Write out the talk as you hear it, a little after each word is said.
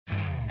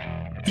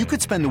You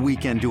could spend the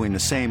weekend doing the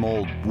same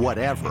old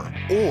whatever,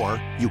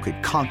 or you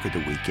could conquer the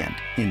weekend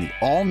in the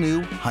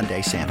all-new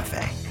Hyundai Santa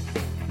Fe.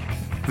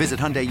 Visit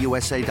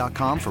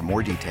HyundaiUSA.com for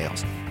more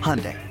details.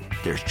 Hyundai,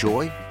 there's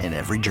joy in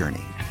every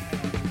journey.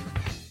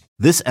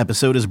 This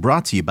episode is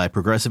brought to you by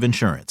Progressive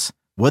Insurance.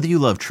 Whether you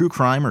love true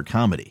crime or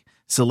comedy,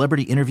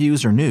 celebrity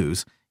interviews or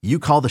news, you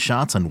call the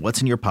shots on what's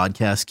in your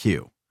podcast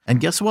queue. And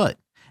guess what?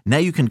 Now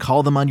you can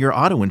call them on your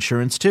auto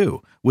insurance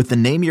too with the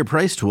Name Your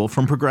Price tool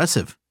from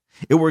Progressive.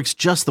 It works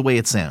just the way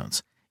it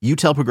sounds. You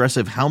tell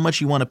Progressive how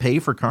much you want to pay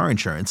for car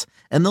insurance,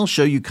 and they'll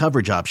show you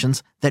coverage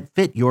options that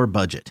fit your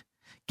budget.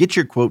 Get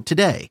your quote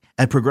today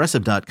at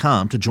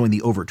Progressive.com to join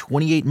the over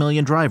 28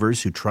 million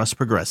drivers who trust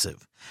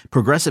Progressive.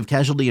 Progressive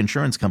Casualty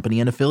Insurance Company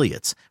and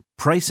Affiliates.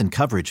 Price and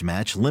coverage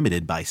match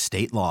limited by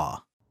state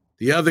law.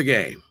 The other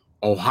game,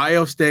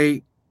 Ohio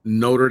State,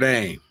 Notre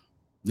Dame.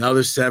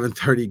 Another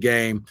 7:30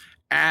 game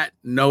at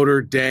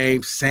Notre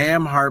Dame.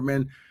 Sam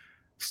Hartman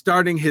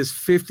starting his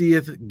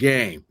 50th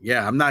game.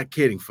 Yeah, I'm not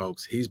kidding,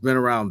 folks. He's been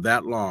around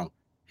that long.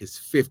 His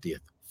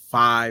 50th,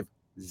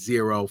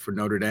 5-0 for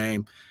Notre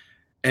Dame.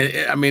 And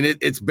I mean,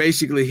 it's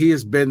basically, he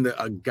has been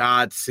a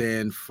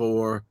godsend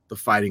for the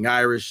Fighting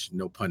Irish,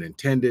 no pun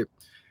intended.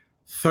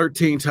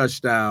 13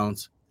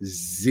 touchdowns,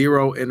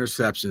 0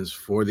 interceptions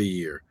for the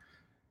year.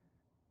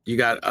 You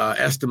got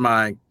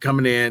Estamine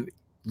coming in,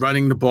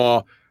 running the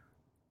ball.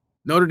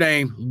 Notre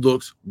Dame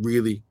looks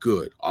really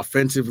good.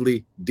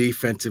 Offensively,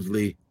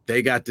 defensively,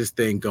 they got this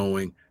thing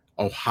going.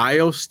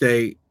 Ohio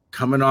State,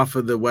 coming off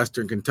of the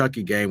Western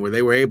Kentucky game where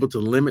they were able to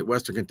limit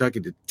Western Kentucky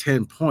to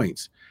 10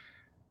 points,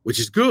 which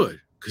is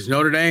good because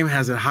Notre Dame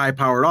has a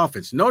high-powered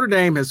offense. Notre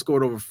Dame has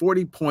scored over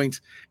 40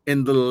 points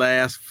in the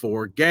last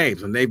 4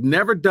 games, and they've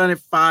never done it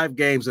 5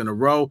 games in a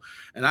row,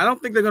 and I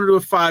don't think they're going to do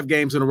it 5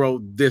 games in a row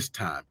this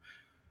time.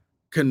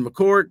 Can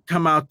McCord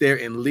come out there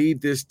and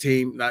lead this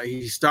team? Now,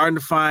 he's starting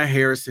to find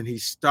Harrison.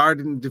 He's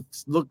starting to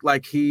look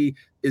like he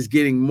is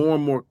getting more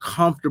and more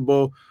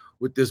comfortable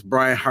with this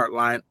Brian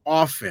Hartline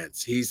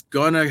offense. He's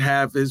going to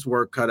have his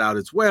work cut out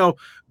as well.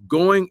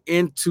 Going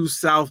into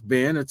South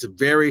Bend, it's a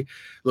very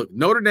 – look,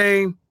 Notre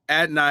Dame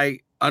at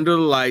night under the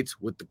lights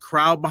with the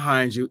crowd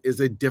behind you is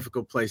a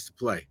difficult place to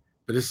play.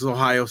 But this is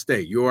Ohio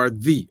State. You are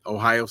the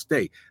Ohio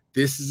State.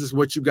 This is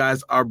what you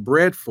guys are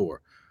bred for.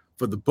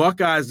 For the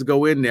Buckeyes to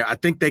go in there, I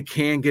think they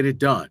can get it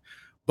done.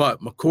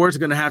 But McCord's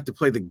going to have to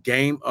play the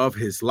game of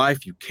his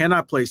life. You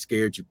cannot play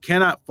scared. You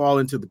cannot fall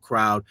into the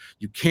crowd.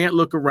 You can't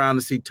look around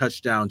and see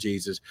touchdown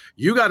Jesus.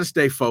 You got to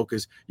stay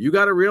focused. You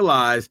got to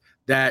realize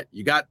that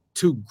you got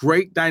 2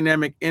 great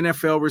dynamic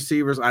NFL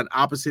receivers on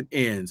opposite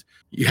ends.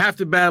 You have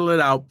to battle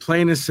it out,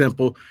 plain and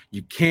simple.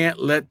 You can't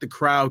let the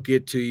crowd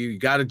get to you. You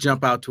got to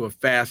jump out to a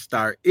fast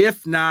start.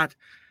 If not,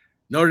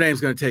 Notre Dame's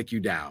going to take you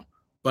down.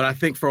 But I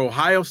think for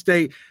Ohio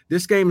State,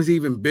 this game is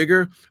even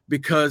bigger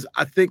because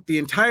I think the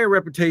entire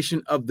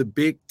reputation of the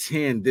Big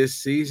Ten this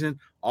season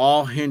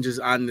all hinges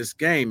on this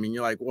game. And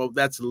you're like, well,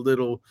 that's a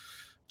little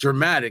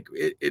dramatic.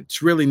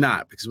 It's really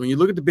not, because when you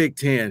look at the Big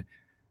Ten,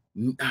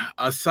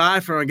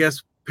 aside from, I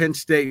guess, Penn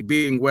State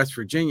being West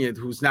Virginia,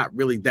 who's not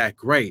really that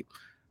great,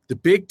 the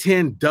Big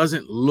Ten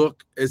doesn't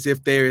look as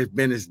if they have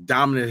been as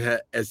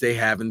dominant as they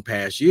have in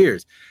past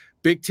years.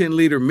 Big Ten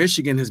leader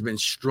Michigan has been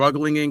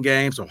struggling in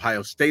games.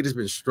 Ohio State has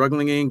been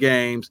struggling in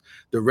games.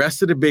 The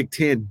rest of the Big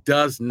Ten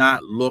does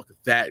not look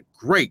that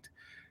great.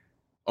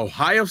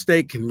 Ohio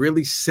State can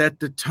really set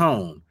the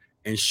tone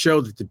and show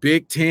that the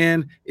Big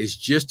Ten is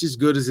just as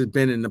good as it's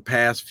been in the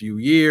past few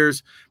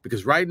years,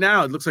 because right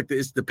now it looks like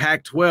it's the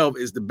Pac-12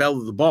 is the belle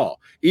of the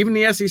ball. Even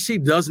the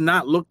SEC does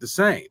not look the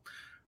same.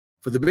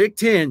 For the Big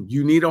Ten,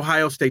 you need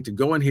Ohio State to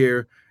go in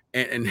here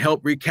and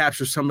help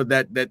recapture some of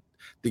that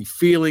the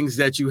feelings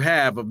that you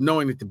have of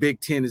knowing that the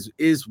Big Ten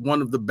is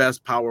one of the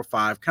best Power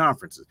 5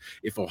 conferences.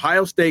 If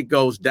Ohio State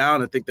goes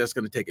down, I think that's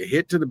going to take a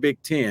hit to the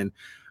Big Ten,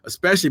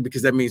 especially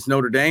because that means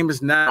Notre Dame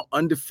is now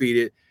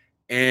undefeated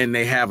and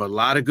they have a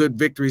lot of good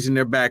victories in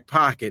their back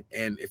pocket.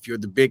 And if you're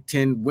the Big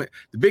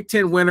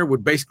Ten winner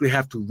would basically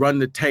have to run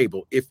the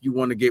table if you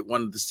want to get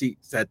one of the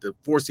seats at the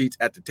 4 seats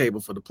at the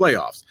table for the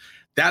playoffs.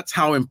 That's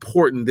how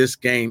important this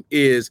game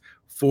is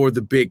for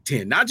the Big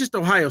Ten, not just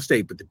Ohio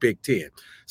State, but the Big Ten.